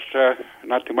 Not too much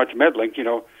meddling. You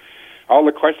know, all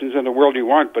the questions in the world you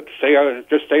want, but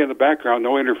just stay in the background.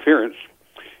 No interference.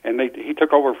 And he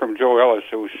took over from Joe Ellis,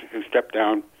 who stepped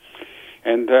down,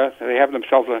 and they have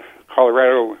themselves a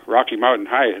Colorado Rocky Mountain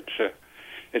High.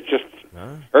 It's just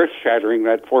earth-shattering,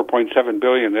 that $4.7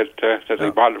 billion that they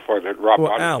bought it for, that Rob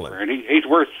bought it for, and he's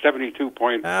worth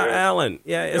 $72. Alan,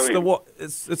 yeah, it's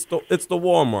the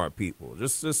Walmart people.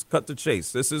 Just cut the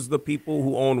chase. This is the people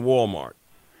who own Walmart.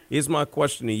 Here's my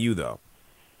question to you, though.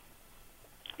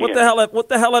 What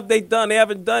the hell have they done? They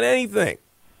haven't done anything.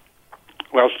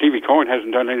 Well, Stevie Cohen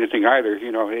hasn't done anything either.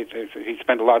 You know, he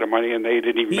spent a lot of money, and they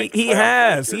didn't even make the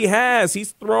playoffs. He has.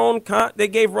 He's thrown. They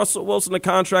gave Russell Wilson a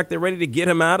contract. They're ready to get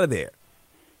him out of there.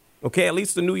 Okay, at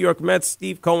least the New York Mets,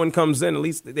 Steve Cohen comes in. At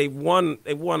least they've won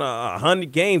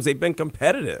 100 games. They've been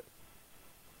competitive.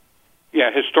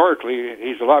 Yeah, historically,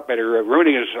 he's a lot better.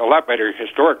 Rooney is a lot better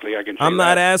historically, I can say. I'm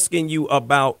not asking you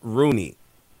about Rooney.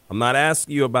 I'm not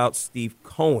asking you about Steve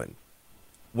Cohen.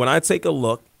 When I take a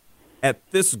look at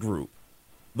this group,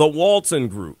 the Walton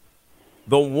Group,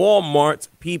 the Walmart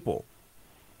people,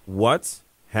 what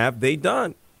have they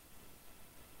done?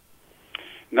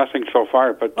 Nothing so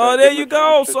far. But there you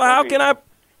go. So how can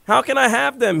I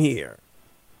have them here?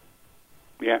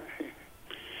 Yeah,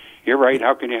 you're right.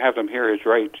 How can you have them here? Is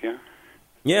right. Yeah.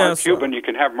 Yeah. Mark Cuban, you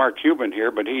can have Mark Cuban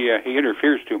here, but he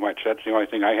interferes too much. That's the only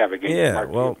thing I have against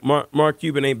Mark Cuban. Mark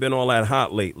Cuban ain't been all that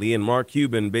hot lately, and Mark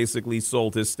Cuban basically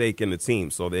sold his stake in the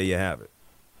team. So there you have it.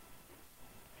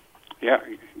 Yeah,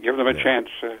 give them a chance.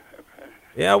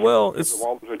 Yeah, well, give the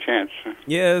Waltons a chance.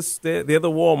 Yes, they're the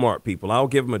Walmart people. I'll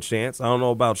give them a chance. I don't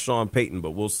know about Sean Payton,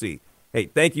 but we'll see. Hey,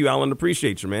 thank you, Alan.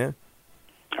 Appreciate you, man.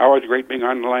 Always great being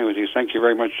on the line with you. Thank you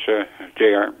very much,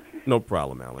 JR. No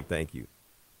problem, Alan. Thank you.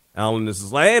 Alan, this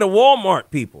is like, hey, the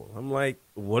Walmart people. I'm like,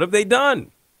 what have they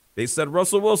done? They said,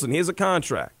 Russell Wilson, here's a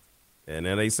contract. And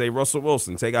then they say, Russell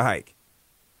Wilson, take a hike.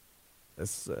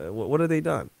 That's what have they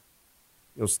done?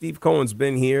 You know, Steve Cohen's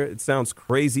been here. It sounds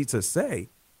crazy to say.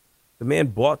 The man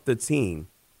bought the team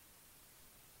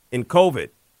in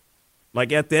COVID,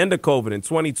 like at the end of COVID in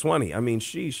 2020. I mean,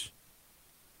 sheesh.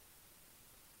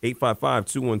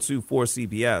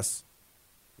 855-212-4CBS.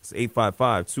 It's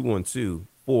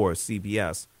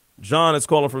 855-212-4CBS. John is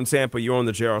calling from Tampa. You're on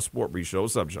the JR Sport Brief Show.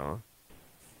 What's up, John?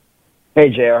 Hey,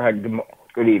 JR.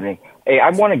 Good evening. Hey,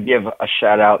 I want to give a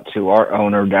shout-out to our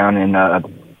owner down in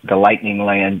the Lightning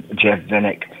Land, Jeff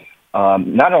Vinnick.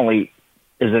 Not only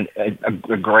is it a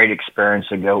great experience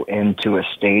to go into a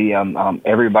stadium,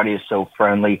 everybody is so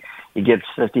friendly. He gets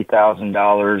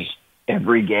 $50,000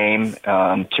 every game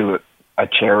to a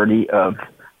charity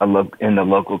in the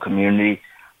local community.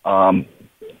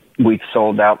 We've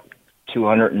sold out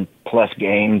 200 plus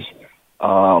games.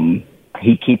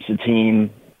 He keeps the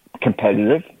team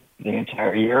competitive the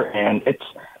entire year, and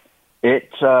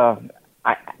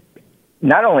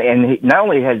not only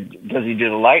does he do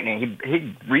the Lightning,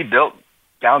 he rebuilt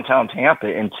downtown Tampa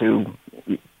into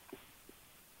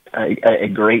a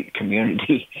great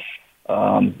community.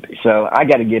 So I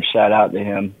got to give shout out to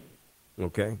him.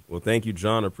 Okay. Well, thank you,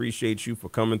 John. Appreciate you for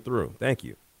coming through. Thank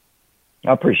you.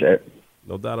 I appreciate it.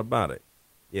 No doubt about it.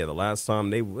 Yeah, the last time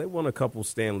they won a couple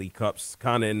Stanley Cups,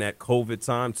 kind of in that COVID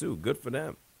time, too. Good for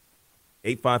them.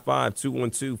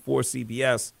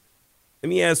 855-212-4CBS. Let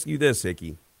me ask you this,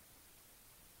 Hickey.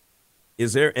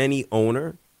 Is there any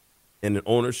owner in an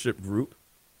ownership group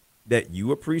that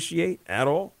you appreciate at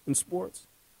all in sports?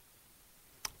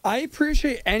 I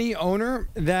appreciate any owner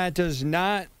that does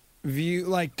not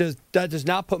that does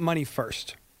not put money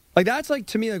first. Like, that's, like,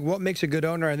 to me, like, what makes a good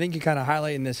owner. I think you kind of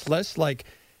highlight in this list. Like,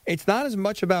 it's not as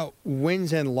much about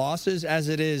wins and losses as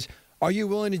it is, are you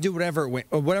willing to do whatever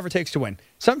it takes to win?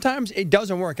 Sometimes it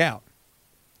doesn't work out.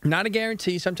 Not a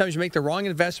guarantee. Sometimes you make the wrong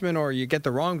investment or you get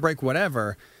the wrong break,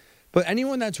 whatever. But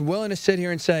anyone that's willing to sit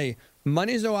here and say,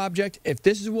 money is no object. If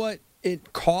this is what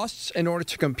it costs in order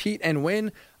to compete and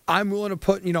win, I'm willing to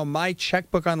put, my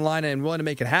checkbook on the line and willing to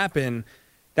make it happen.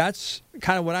 That's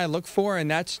kind of what I look for, and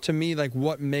that's, to me, like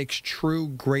what makes true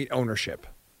great ownership.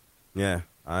 Yeah,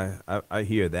 I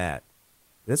hear that.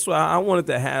 That's why I wanted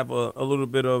to have a little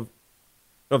bit of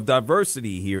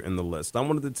diversity here in the list. I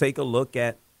wanted to take a look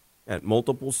at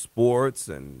multiple sports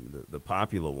and the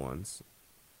popular ones.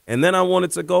 And then I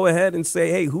wanted to go ahead and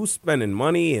say, hey, who's spending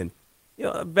money? And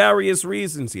various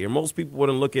reasons here. Most people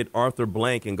wouldn't look at Arthur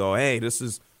Blank and go, hey, this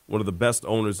is one of the best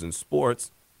owners in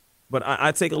sports. But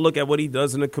I take a look at what he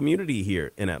does in the community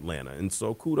here in Atlanta. And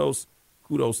so kudos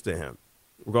to him,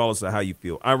 regardless of how you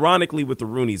feel. Ironically, with the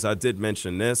Rooneys, I did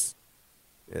mention this.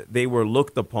 They were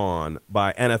looked upon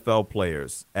by NFL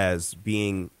players as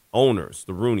being owners,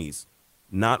 the Rooneys,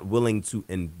 not willing to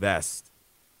invest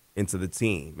into the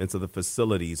team, into the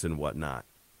facilities and whatnot.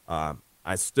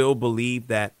 I still believe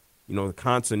that, the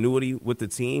continuity with the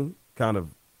team kind of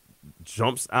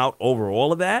jumps out over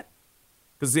all of that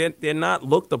because they're not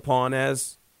looked upon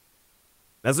as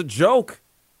a joke.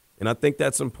 And I think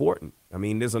that's important. I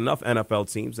mean, there's enough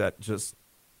NFL teams that just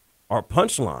are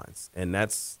punchlines, and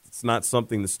it's not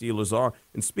something the Steelers are.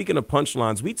 And speaking of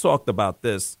punchlines, we talked about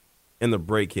this in the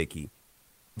break, Hickey.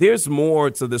 There's more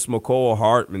to this Mecole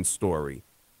Hardman story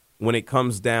when it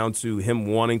comes down to him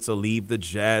wanting to leave the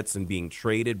Jets and being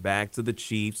traded back to the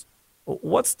Chiefs.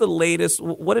 What's the latest?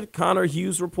 What did Connor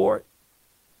Hughes report?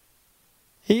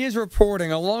 He is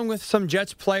reporting, along with some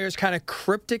Jets players kind of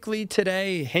cryptically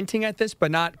today, hinting at this, but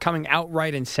not coming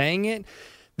outright and saying it,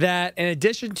 that in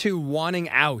addition to wanting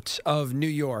out of New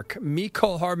York,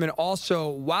 Mecole Hardman also,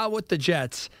 while with the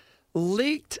Jets,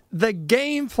 leaked the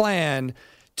game plan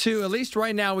to, at least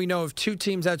right now, we know of two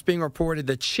teams that's being reported,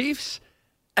 the Chiefs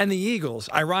and the Eagles.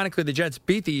 Ironically, the Jets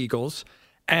beat the Eagles,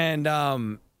 and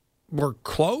we're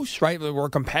close, right? We're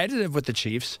competitive with the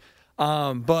Chiefs.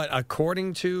 But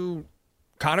according to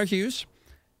Connor Hughes,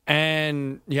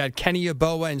 and you had Kenny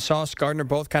Yeboah and Sauce Gardner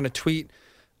both kind of tweet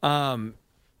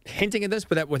hinting at this,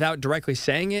 but that without directly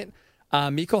saying it,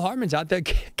 Mecole Hardman's out there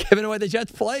giving away the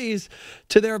Jets plays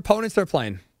to their opponents they're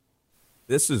playing.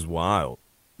 This is wild.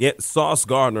 Yet Sauce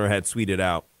Gardner had tweeted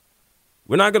out,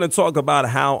 we're not going to talk about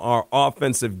how our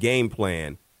offensive game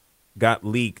plan got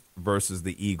leaked versus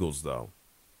the Eagles, though.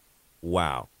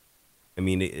 Wow. I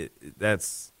mean,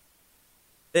 that's...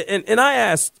 And I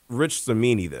asked Rich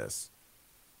Cimini this.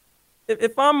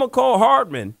 If I'm Mecole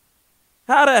Hardman,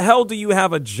 how the hell do you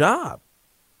have a job?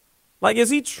 Like, is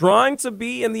he trying to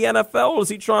be in the NFL or is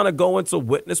he trying to go into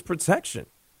witness protection?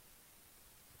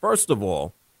 First of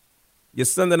all, you're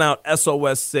sending out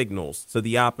SOS signals to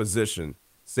the opposition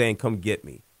saying, come get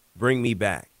me, bring me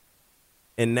back.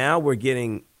 And now we're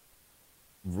getting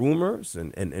rumors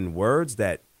and words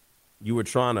that you were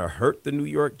trying to hurt the New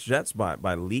York Jets by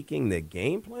leaking their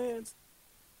game plans?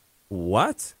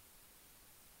 What?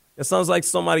 It sounds like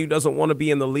somebody who doesn't want to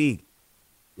be in the league.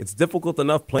 It's difficult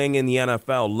enough playing in the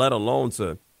NFL, let alone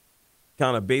to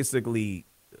kind of basically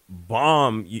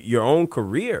bomb your own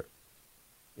career.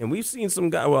 And we've seen some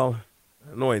guy, well,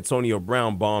 I know Antonio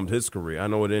Brown bombed his career. I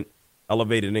know it didn't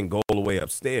elevate and didn't go all the way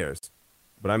upstairs.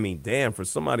 But, I mean, damn, for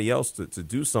somebody else to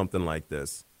do something like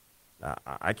this,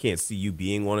 I can't see you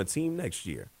being on a team next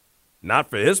year. Not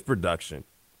for his production.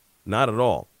 Not at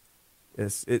all.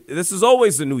 This is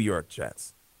always the New York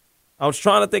Jets. I was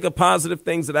trying to think of positive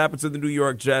things that happened to the New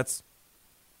York Jets,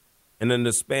 and in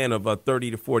the span of 30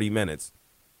 to 40 minutes,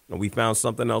 we found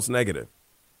something else negative.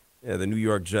 Yeah, the New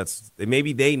York Jets,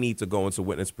 maybe they need to go into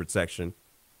witness protection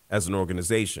as an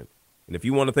organization. And if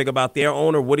you want to think about their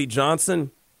owner, Woody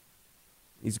Johnson,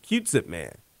 he's a Q-tip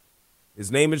man.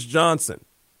 His name is Johnson,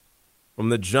 from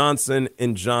the Johnson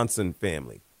 & Johnson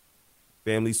family.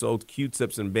 Family sold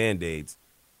Q-tips and Band-Aids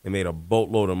and made a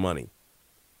boatload of money.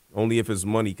 Only if his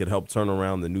money could help turn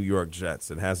around the New York Jets.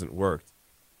 It hasn't worked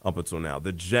up until now.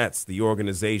 The Jets, the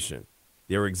organization,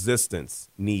 their existence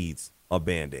needs a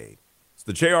Band-Aid. It's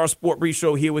the JR Sport Brief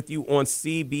Show here with you on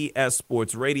CBS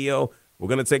Sports Radio. We're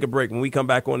going to take a break. When we come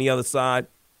back on the other side,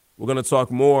 we're going to talk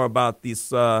more about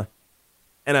this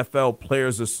NFL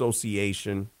Players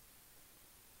Association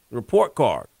report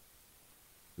card.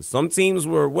 Some teams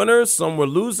were winners, some were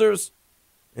losers,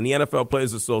 and the NFL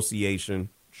Players Association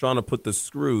trying to put the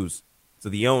screws to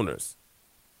the owners,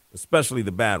 especially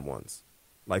the bad ones,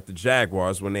 like the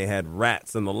Jaguars when they had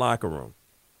rats in the locker room.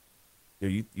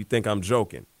 You think I'm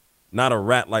joking. Not a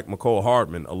rat like Mecole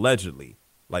Hardman, allegedly.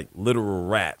 Like literal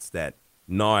rats that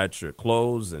gnaw at your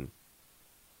clothes and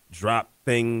drop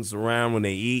things around when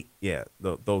they eat. Yeah,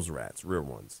 those rats, real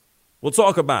ones. We'll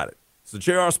talk about it. It's the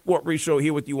JR Sport Brief Show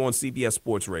here with you on CBS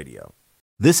Sports Radio.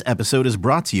 This episode is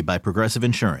brought to you by Progressive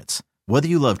Insurance. Whether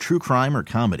you love true crime or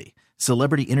comedy,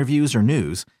 celebrity interviews or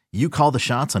news, you call the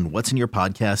shots on what's in your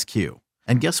podcast queue.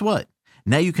 And guess what?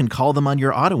 Now you can call them on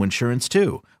your auto insurance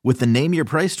too with the Name Your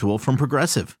Price tool from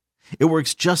Progressive. It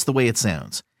works just the way it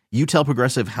sounds. You tell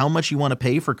Progressive how much you want to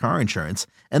pay for car insurance,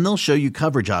 and they'll show you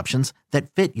coverage options that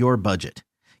fit your budget.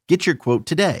 Get your quote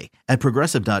today at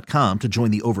Progressive.com to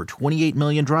join the over 28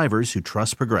 million drivers who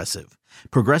trust Progressive.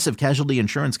 Progressive Casualty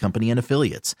Insurance Company and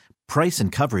Affiliates. Price and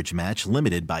coverage match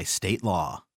limited by state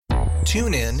law.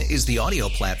 TuneIn is the audio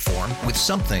platform with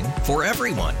something for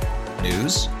everyone.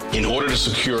 News. In order to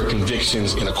secure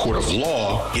convictions in a court of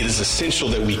law, it is essential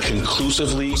that we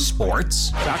conclusively.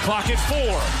 Sports. Shot clock at 4.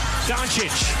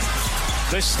 Doncic.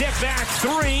 The step back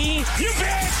 3. You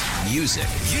bet. Music.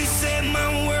 You set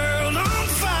my world on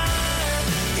fire.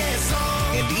 Yes,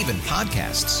 and even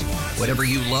podcasts. Whatever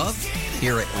you love,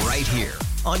 hear it right here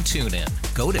on TuneIn.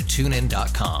 Go to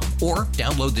TuneIn.com or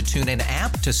download the TuneIn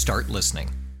app to start listening.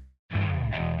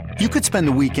 You could spend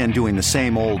the weekend doing the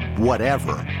same old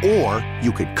whatever, or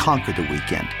you could conquer the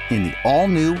weekend in the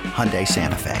all-new Hyundai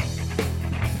Santa Fe.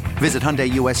 Visit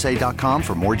HyundaiUSA.com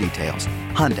for more details.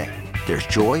 Hyundai, there's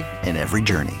joy in every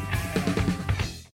journey.